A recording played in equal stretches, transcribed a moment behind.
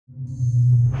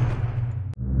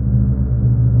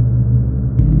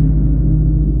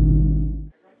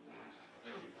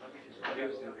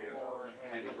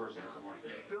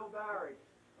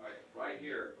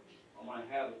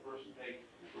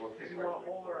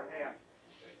or a half.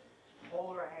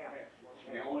 Whole or a half. And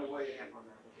the only way it can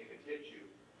hit you,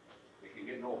 it can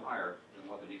get no higher than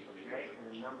what the knee can be. Okay, and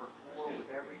then number 4 with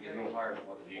everything. It can get no higher than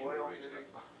what the knee Oil, can be. So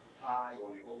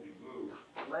when you move,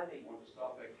 plenty. you want to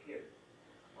stop that kick.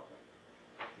 You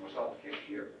want to stop the kick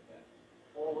here.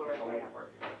 Whole or a half.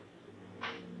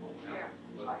 Yeah.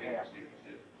 A half.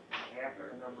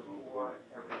 After number 4,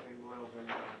 everything will then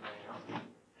go down.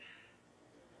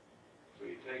 So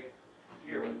you take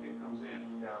here when the kick comes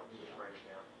in. No, just write it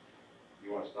down.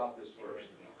 You want to stop this first.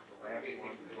 The last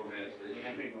one.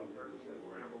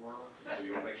 Number 1. So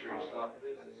you want to make sure you stop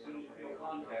this. As soon as you feel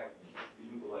contact, you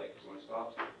move the leg. So when it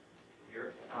stops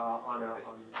here, On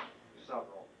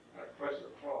several. press it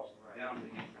across down to the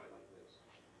inside like this.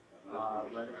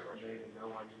 Let it remain and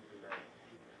no uneven that.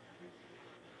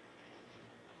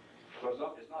 So it's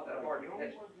not that hard to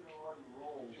catch. You want to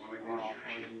roll. You want to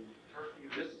make sure.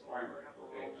 This is primary.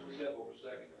 Okay, step over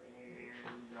secondary.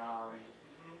 And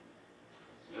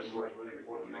This is where it's really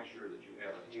important to make sure that you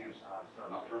have the hands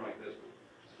not turn like this.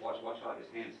 Watch how his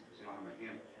hands. See how my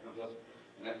hand comes up,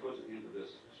 and that puts it into this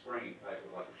springy type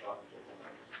of like a shot.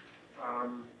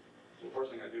 So the first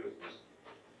thing I do is just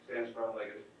stand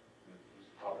spread-legged and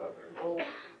just pop up there. And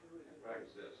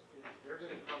practice this. They're going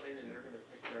to come in and they're going to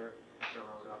pick their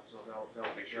own up, so they'll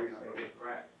Make sure you're not going to get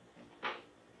cracked.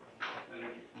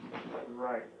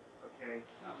 Right. Okay.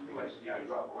 Now, you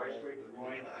drop right straight to the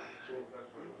groin.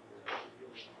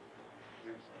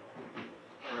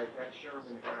 All right. That's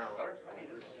Sherman Harrill. Right.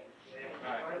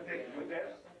 With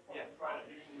this? Yeah.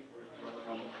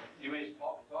 You may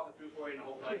talk it through for you the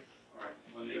whole thing. All right.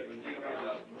 When you get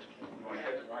up, you want to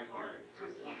catch it right here.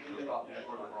 You'll stop just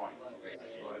short of the groin. Okay.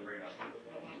 Go ahead and bring it up.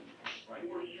 Right. And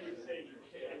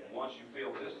once you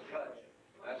feel this touch,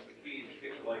 that's the key to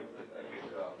kick the leg.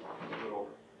 Get over.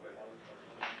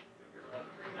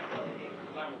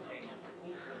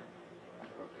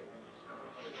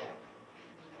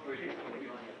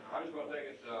 I'm just going to take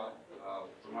it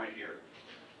from right here.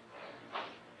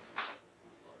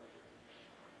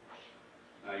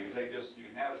 Now you can take this, you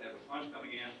can have it as a punch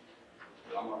coming in,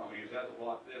 but I'm going to use that to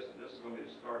block this, and this is going to be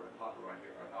the start of the popper right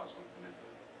here, right how it's going to come into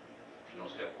it. You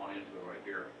don't step on into it right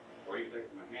here. Or you can take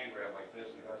it from a hand grab like this,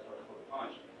 and you got to start to put a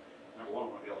punch. Number 1, I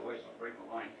want to be all the way, so I'm breaking the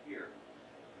line here.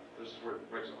 This is where it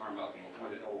breaks the arm up, and we'll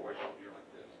point it over right up here like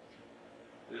this.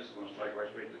 This is going to strike right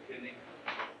straight to the kidney,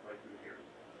 right through here.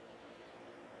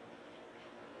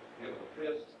 Hit with a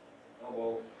fist,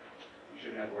 elbow. You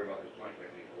shouldn't have to worry about this joint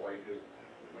technique. All you do is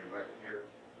bring it back up here,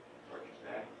 start your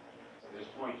stack. At this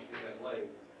point, you get that leg,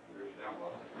 and reach down a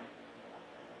lot.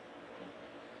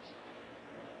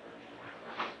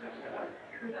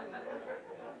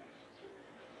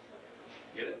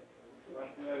 Get it? All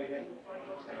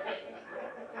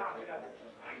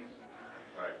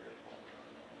right, good.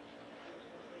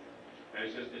 And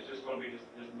it's just going to be just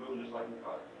moving just like the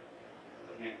cutter.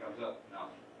 The hand comes up. Now,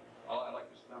 I like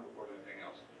this thumb before anything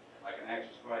else. I can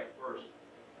actually strike first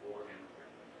over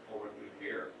through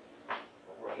here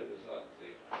before I hit this up.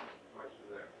 See, right through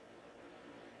there.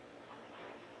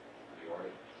 You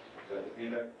already set the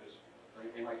index, just bring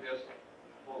it in like this,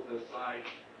 pull to the side,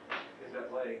 hit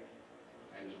that leg,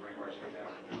 and just bring right straight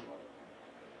down.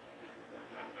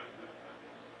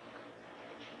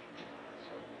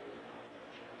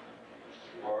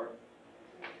 Or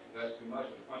if that's too much,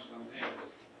 the punch comes in.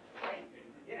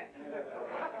 Yeah.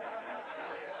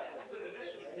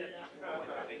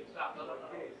 Stop.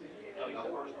 Now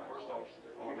first off,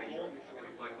 I want to make sure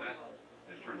it's like that,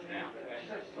 and it turns down.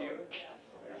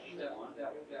 Step one,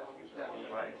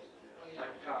 right.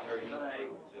 Very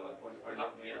nice.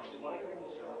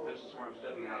 This is where I'm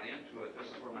stepping out into it.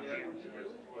 This is where my hands are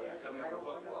coming up.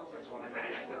 That's what I'm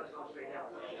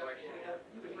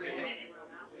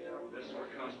This is where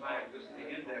it comes back. This is the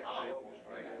index shape,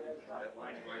 right? That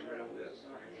line goes right up this.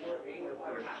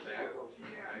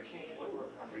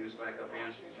 Bring this back up in,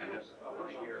 and it's up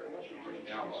right here.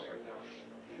 Down right now.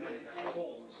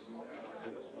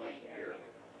 Here.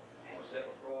 I'll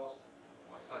step across.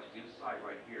 I'll touch inside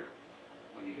right here.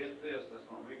 When you hit this, that's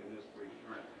going to weaken this where you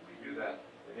turn it. When you do that,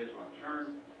 the head's going to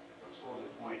turn, it's slow to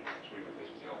the point, swing with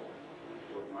this elbow.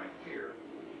 So right here,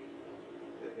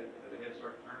 did the head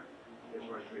start to turn? It's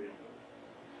right straight into it.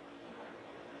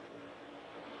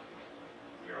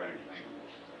 You're right, anything.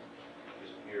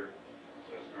 Just here,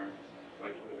 so it's turn.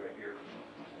 Right to it right here.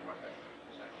 Right back.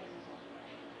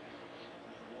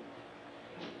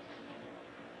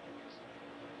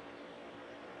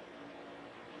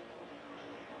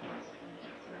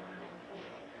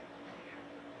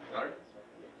 Got it?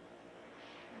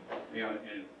 Yeah,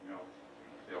 and